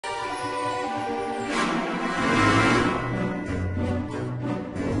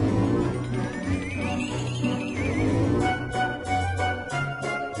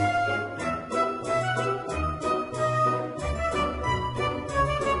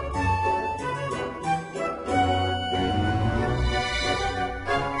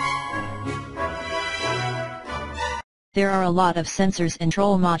There are a lot of sensors and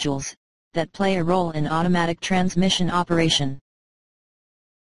control modules that play a role in automatic transmission operation.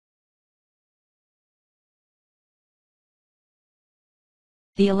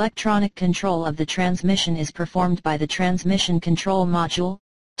 The electronic control of the transmission is performed by the Transmission Control Module,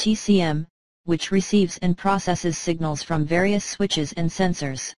 TCM, which receives and processes signals from various switches and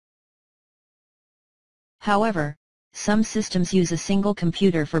sensors. However, some systems use a single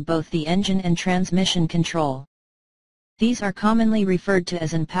computer for both the engine and transmission control. These are commonly referred to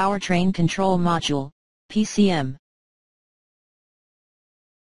as an Powertrain Control Module, PCM.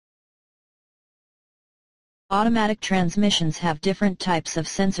 Automatic transmissions have different types of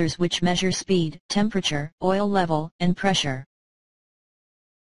sensors which measure speed, temperature, oil level, and pressure.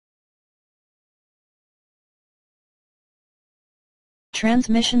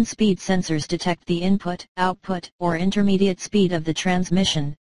 Transmission speed sensors detect the input, output, or intermediate speed of the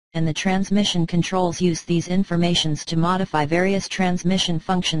transmission, and the transmission controls use these informations to modify various transmission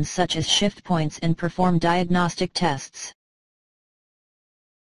functions such as shift points and perform diagnostic tests.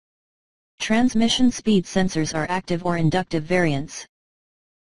 Transmission speed sensors are active or inductive variants.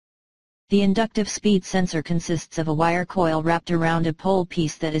 The inductive speed sensor consists of a wire coil wrapped around a pole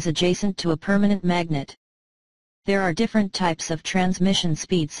piece that is adjacent to a permanent magnet. There are different types of transmission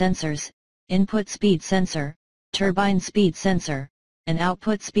speed sensors: input speed sensor, turbine speed sensor, and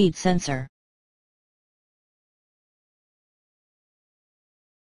output speed sensor.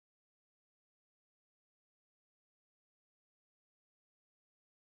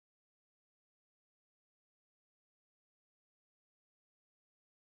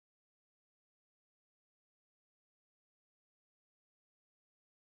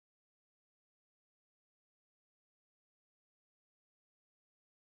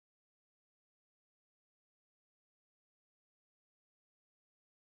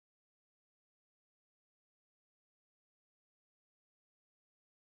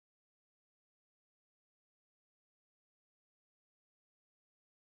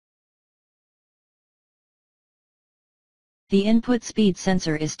 The input speed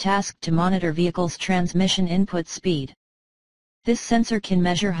sensor is tasked to monitor vehicle's transmission input speed. This sensor can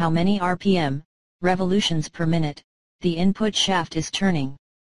measure how many RPM, revolutions per minute, the input shaft is turning.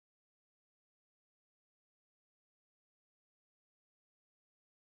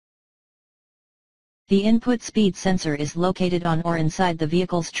 The input speed sensor is located on or inside the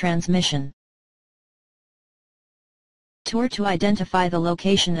vehicle's transmission. To identify the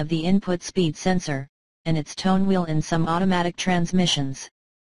location of the input speed sensor, and its tone wheel in some automatic transmissions.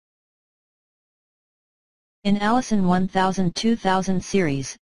 In Allison 1000-2000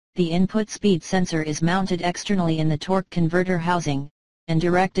 series, the input speed sensor is mounted externally in the torque converter housing, and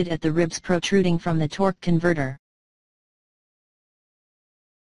directed at the ribs protruding from the torque converter.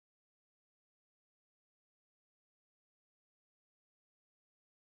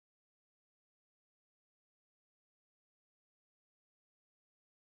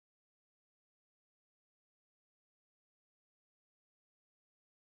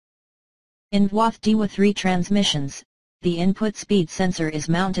 In DWA-3 transmissions, the input speed sensor is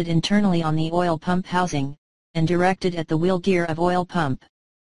mounted internally on the oil pump housing, and directed at the wheel gear of oil pump.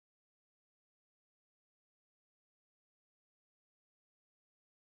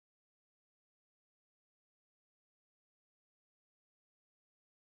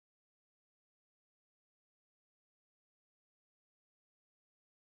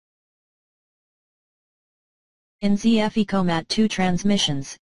 In ZF EcoMat-2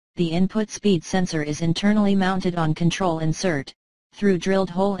 transmissions, the input speed sensor is internally mounted on control insert, through drilled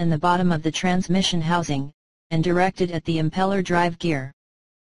hole in the bottom of the transmission housing, and directed at the impeller drive gear.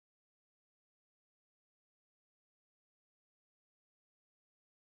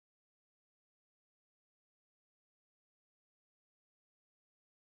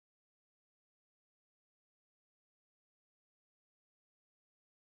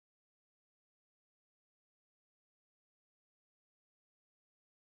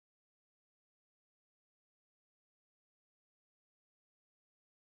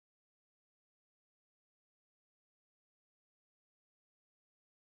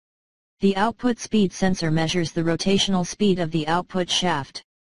 The output speed sensor measures the rotational speed of the output shaft.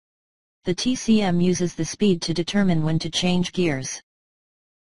 The TCM uses the speed to determine when to change gears.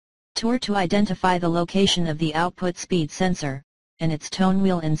 To identify the location of the output speed sensor, and its tone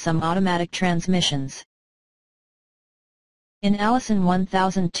wheel in some automatic transmissions. In Allison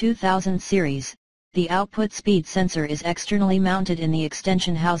 1000-2000 series, the output speed sensor is externally mounted in the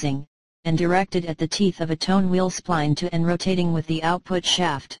extension housing, and directed at the teeth of a tone wheel spline to and rotating with the output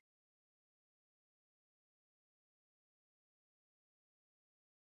shaft.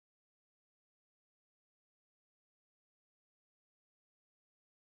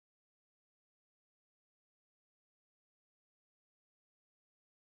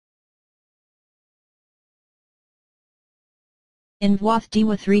 In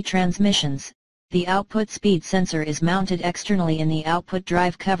DWA3 transmissions, the output speed sensor is mounted externally in the output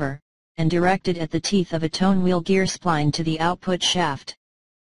drive cover, and directed at the teeth of a tone wheel gear spline to the output shaft.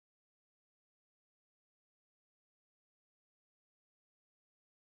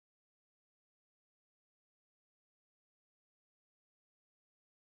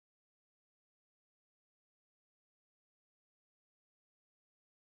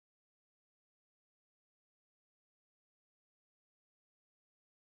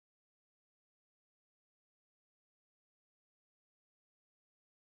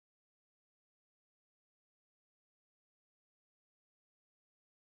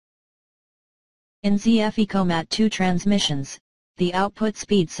 In ZF EcoMat2 transmissions, the output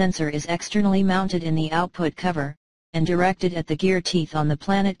speed sensor is externally mounted in the output cover, and directed at the gear teeth on the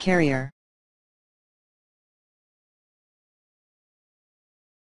planet carrier.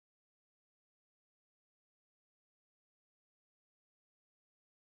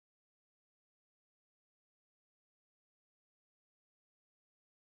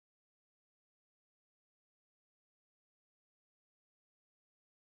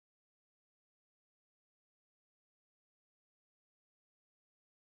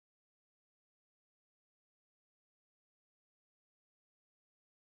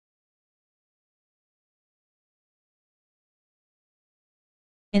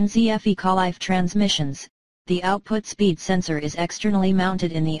 In ZF EcoLife transmissions, the output speed sensor is externally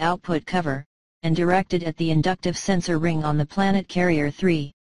mounted in the output cover, and directed at the inductive sensor ring on the planet carrier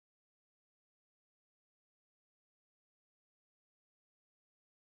 3.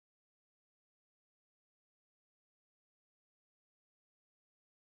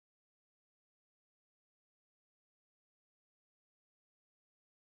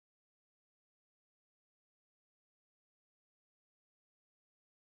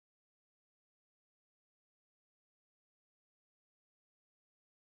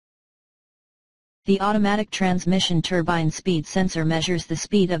 The automatic transmission turbine speed sensor measures the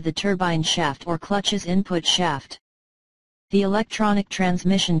speed of the turbine shaft or clutch's input shaft. The electronic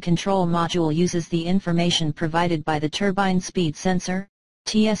transmission control module uses the information provided by the turbine speed sensor,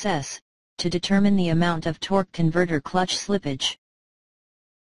 TSS, to determine the amount of torque converter clutch slippage.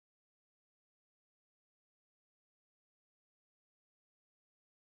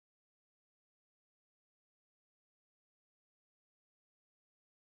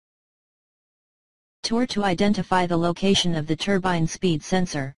 To identify the location of the turbine speed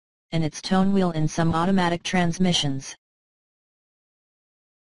sensor, and its tone wheel in some automatic transmissions.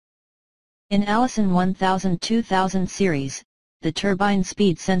 In Allison 1000-2000 series, the turbine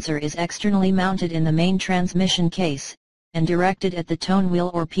speed sensor is externally mounted in the main transmission case, and directed at the tone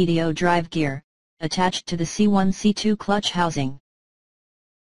wheel or PTO drive gear, attached to the C1-C2 clutch housing.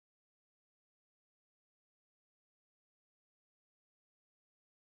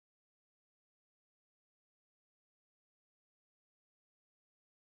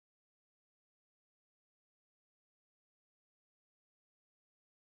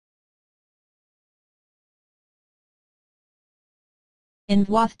 In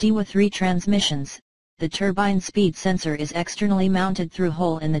DWA3 transmissions, the turbine speed sensor is externally mounted through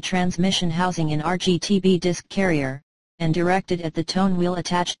hole in the transmission housing in RGTB disc carrier, and directed at the tone wheel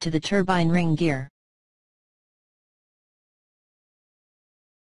attached to the turbine ring gear.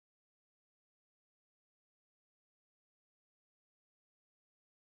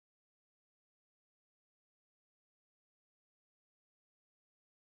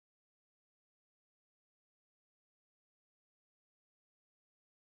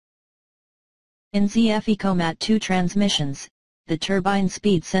 In ZF EcoMat2 transmissions, the turbine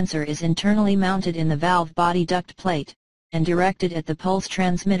speed sensor is internally mounted in the valve body duct plate, and directed at the pulse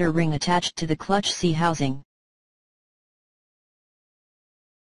transmitter ring attached to the clutch C housing.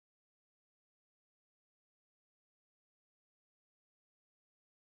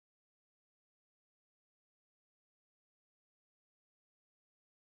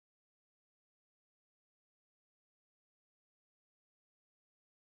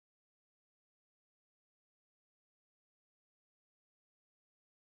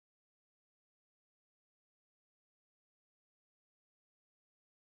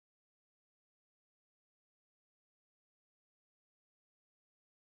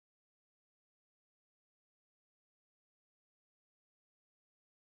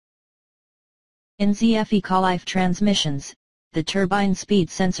 In ZF EcoLife transmissions, the turbine speed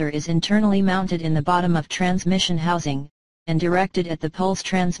sensor is internally mounted in the bottom of transmission housing, and directed at the pulse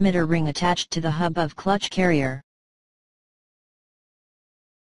transmitter ring attached to the hub of clutch carrier.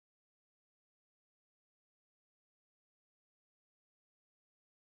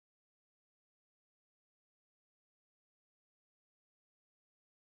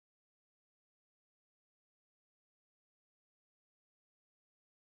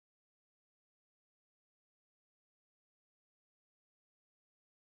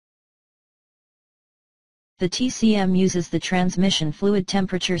 The TCM uses the transmission fluid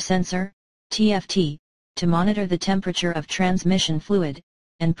temperature sensor, TFT, to monitor the temperature of transmission fluid,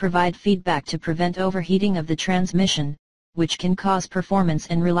 and provide feedback to prevent overheating of the transmission, which can cause performance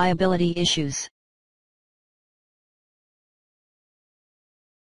and reliability issues.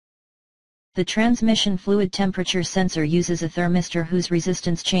 The transmission fluid temperature sensor uses a thermistor whose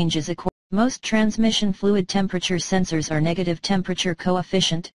resistance changes according. Most transmission fluid temperature sensors are negative temperature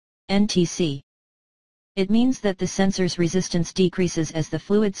coefficient, NTC. It means that the sensor's resistance decreases as the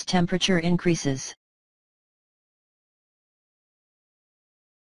fluid's temperature increases.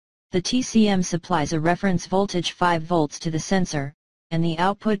 The TCM supplies a reference voltage 5 volts to the sensor, and the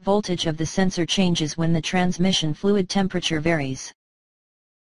output voltage of the sensor changes when the transmission fluid temperature varies.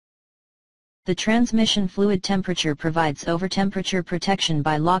 The transmission fluid temperature provides overtemperature protection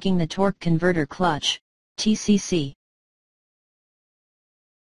by locking the torque converter clutch, TCC.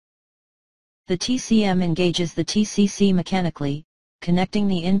 The TCM engages the TCC mechanically, connecting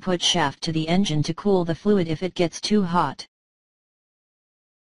the input shaft to the engine to cool the fluid if it gets too hot.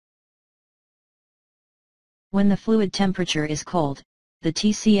 When the fluid temperature is cold, the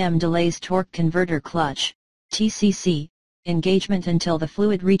TCM delays torque converter clutch, TCC, engagement until the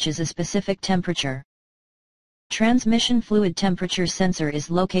fluid reaches a specific temperature. Transmission fluid temperature sensor is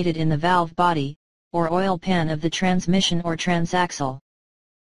located in the valve body, or oil pan of the transmission or transaxle.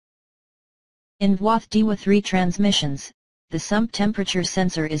 In DWA-3 transmissions, the sump temperature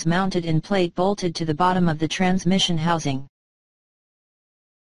sensor is mounted in plate bolted to the bottom of the transmission housing.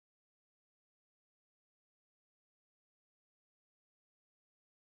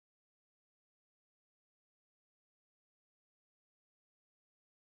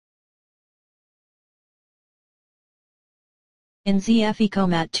 In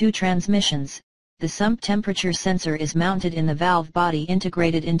ZF-EcoMat2 transmissions, the sump temperature sensor is mounted in the valve body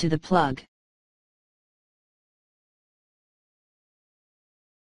integrated into the plug.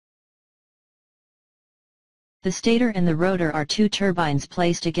 The stator and the rotor are two turbines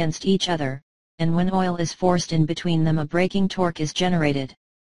placed against each other, and when oil is forced in between them a braking torque is generated.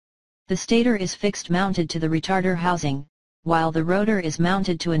 The stator is fixed mounted to the retarder housing, while the rotor is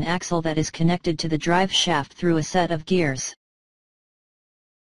mounted to an axle that is connected to the drive shaft through a set of gears.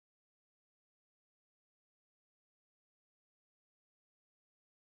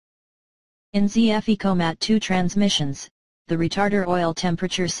 In ZF-EcoMat2 transmissions, the retarder oil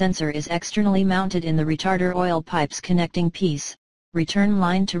temperature sensor is externally mounted in the retarder oil pipes connecting piece, return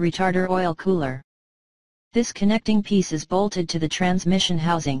line to retarder oil cooler. This connecting piece is bolted to the transmission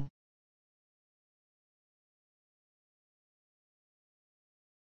housing.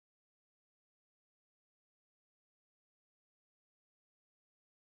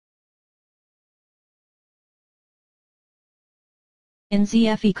 In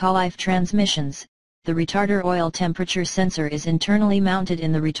ZF-EcoLife transmissions, the retarder oil temperature sensor is internally mounted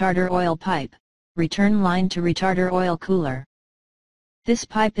in the retarder oil pipe, return line to retarder oil cooler. This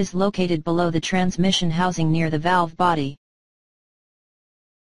pipe is located below the transmission housing near the valve body.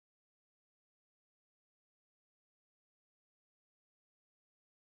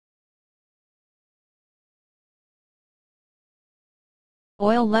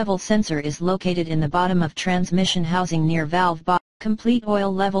 Oil level sensor is located in the bottom of transmission housing near valve body. Complete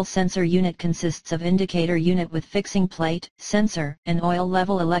oil level sensor unit consists of indicator unit with fixing plate, sensor, and oil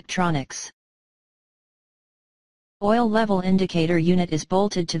level electronics. Oil level indicator unit is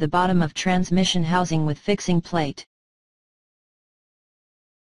bolted to the bottom of transmission housing with fixing plate.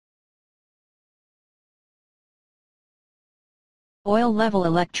 Oil level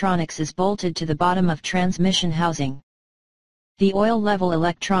electronics is bolted to the bottom of transmission housing. The oil level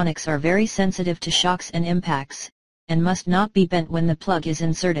electronics are very sensitive to shocks and impacts, and must not be bent when the plug is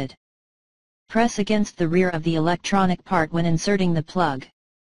inserted. Press against the rear of the electronic part when inserting the plug.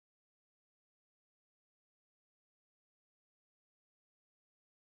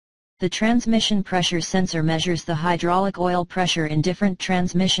 The transmission pressure sensor measures the hydraulic oil pressure in different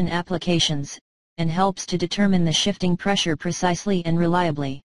transmission applications, and helps to determine the shifting pressure precisely and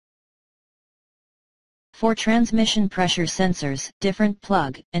reliably. For transmission pressure sensors, different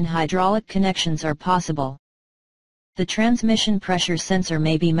plug and hydraulic connections are possible. The transmission pressure sensor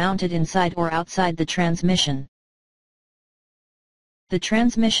may be mounted inside or outside the transmission. The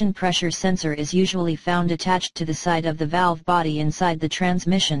transmission pressure sensor is usually found attached to the side of the valve body inside the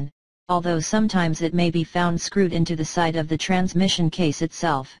transmission, although sometimes it may be found screwed into the side of the transmission case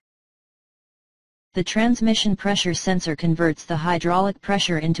itself. The transmission pressure sensor converts the hydraulic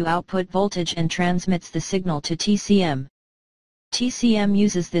pressure into output voltage and transmits the signal to TCM. TCM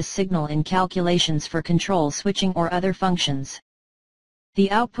uses this signal in calculations for control switching or other functions. The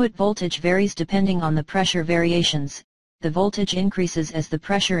output voltage varies depending on the pressure variations. The voltage increases as the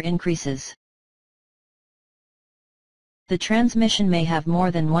pressure increases. The transmission may have more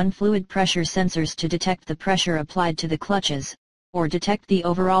than one fluid pressure sensors to detect the pressure applied to the clutches, or detect the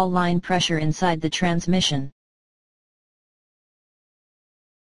overall line pressure inside the transmission.